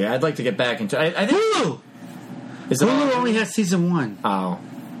 So, yeah, I'd like to get back into it. I think Hulu! Hulu only has season 1. Oh.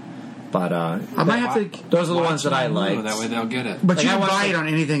 But I might have to. Those are the ones that I like. That way they'll get it. But like, you can buy it on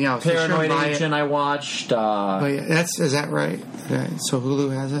anything else. Paranoid Agent I watched. Is that right? Okay, so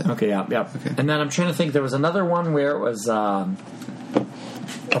Hulu has it? Okay, yep. Okay. And then I'm trying to think, there was another one where it was, I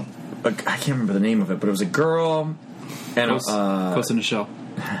can't remember the name of it, but it was a girl. And Ghost in the Shell.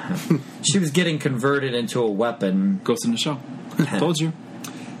 She was getting converted into a weapon. Ghost in the Shell. Told you.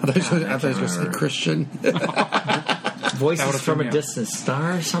 I thought you were going to say Christian. Voices from a Distant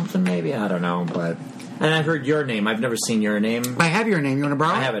Star or something, maybe? I don't know, but... And I heard Your Name. I've never seen Your Name. I have Your Name. You want to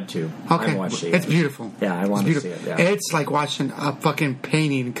borrow it? I have it, too. Okay. I watched it. It's beautiful. Yeah, I want to see it, yeah. It's like watching a fucking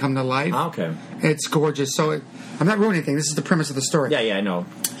painting come to life. Okay. It's gorgeous. So, I'm not ruining anything. This is the premise of the story. Yeah, I know.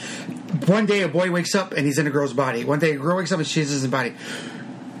 One day, a boy wakes up, and he's in a girl's body. One day, a girl wakes up, and she's in his body.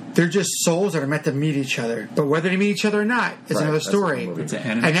 They're just souls that are meant to meet each other. But whether they meet each other or not is another story.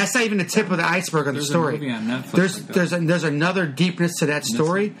 And that's not even the tip of the iceberg of the story. There's a movie on Netflix there's another deepness to that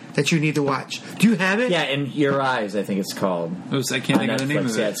story that you need to watch. Do you have it? Yeah, In Your Eyes, I think it's called. I can't think of the name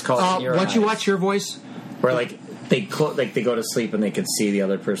of it. Yeah, it's called Your Eyes. Once you watch Your Voice, where like they go to sleep and they could see the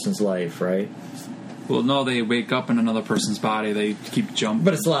other person's life, right? Well, no, they wake up in another person's body. They keep jumping.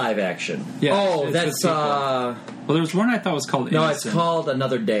 But it's live action. Yeah. Oh, that's... Well, there was one I thought was called Innocent. No, it's called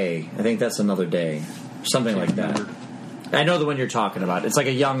Another Day. I think that's Another Day. Something like that. I know the one you're talking about. It's like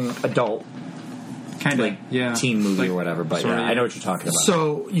a young adult kind of like teen movie or whatever. But yeah, I know what you're talking about.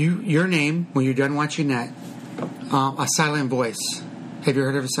 So, Your Name, when you're done watching that, A Silent Voice. Have you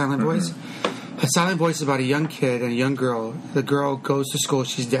heard of A Silent Voice? A Silent Voice is about a young kid and a young girl. The girl goes to school.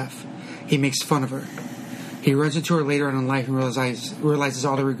 She's deaf. He makes fun of her. He runs into her later on in life and realizes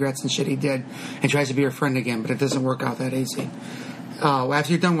all the regrets and shit he did and tries to be her friend again, but it doesn't work out that easy.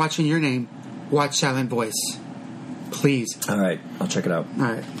 After you're done watching Your Name, watch Silent Voice. Please. All right. I'll check it out. All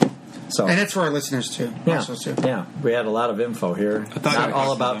right. So, and that's for our listeners, too. Yeah. Yeah. We had a lot of info here. Not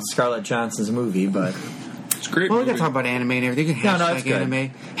all about Scarlett Johansson's movie, but... It's great. Well, we got to talk about anime and everything. You can hashtag anime.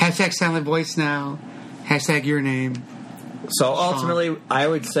 Hashtag Silent Voice now. Hashtag Your Name. So ultimately, I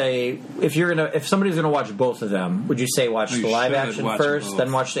would say if somebody's gonna watch both of them, would you say watch the live action first,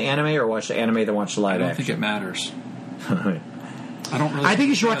 then watch the anime, or watch the anime then watch the live action? I don't think it matters. I think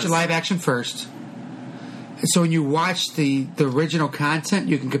you should watch the live action first. So when you watch the original content,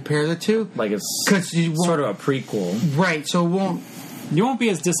 you can compare the two. Like it's sort of a prequel, right? So you won't be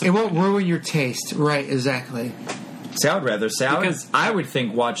as disappointed. It won't ruin your taste, right? Exactly. See, I would rather say I would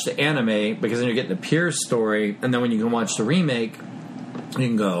think watch the anime because then you're getting the pure story, and then when you can watch the remake, you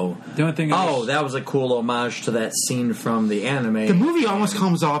can go. The only thing that was a cool homage to that scene from the anime. The movie almost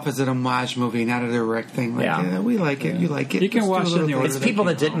comes off as an homage movie, not a direct thing. Like, we like it. You like it. You can watch it in the order. It's people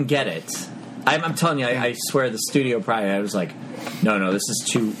that didn't get it. I'm telling you, I swear the studio probably I was like, no, this is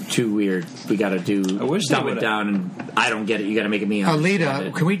too weird. We got to dumb it down, and I don't get it. You got to make it me.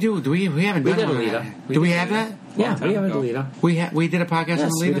 Alita, can we do? We haven't done Alita. Do we have that? Yeah, we have Alita. We did a podcast on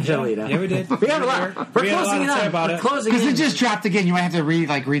Alita. We did Alita. Yeah, we did. We have a lot. We're closing it on. We're closing because it just dropped again. You might have to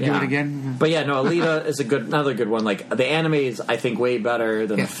redo it again. But yeah, no, Alita is another good one. Like the anime is, I think, way better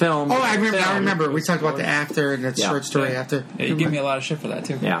than the film. Oh, I remember. We talked about the after and that short story after. Yeah, you gave me a lot of shit for that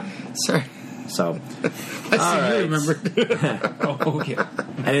too. Yeah. Sorry. So, I see you remembered. Oh, yeah.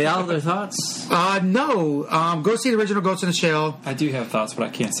 Any other thoughts? No. Go see the original Ghost in the Shell. I do have thoughts, but I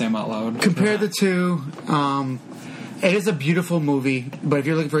can't say them out loud. Compare the two. It is a beautiful movie, but if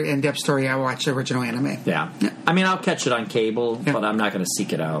you're looking for an in-depth story, I watched the original anime. Yeah. I mean, I'll catch it on cable, but I'm not going to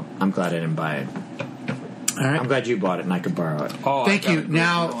seek it out. I'm glad I didn't buy it. All right. I'm glad you bought it and I could borrow it. Oh, thank you.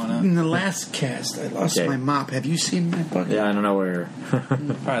 Now, in the last cast, I lost my mop. Have you seen my bucket? Yeah, I don't know where.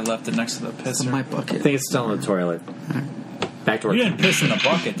 Probably left it next to the pisser. My bucket. I think it's still in the toilet. Back to work. You didn't piss in the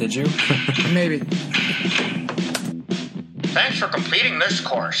bucket, did you? Maybe. Thanks for completing this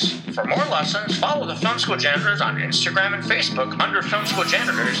course. For more lessons, follow the Film School Janitors on Instagram and Facebook under Film School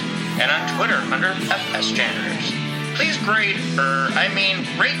Janitors and on Twitter under FS Janitors. Please rate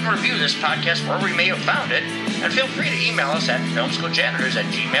and review this podcast wherever you may have found it, and feel free to email us at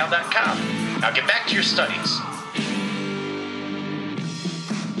filmschooljanitors@gmail.com. Now get back to your studies.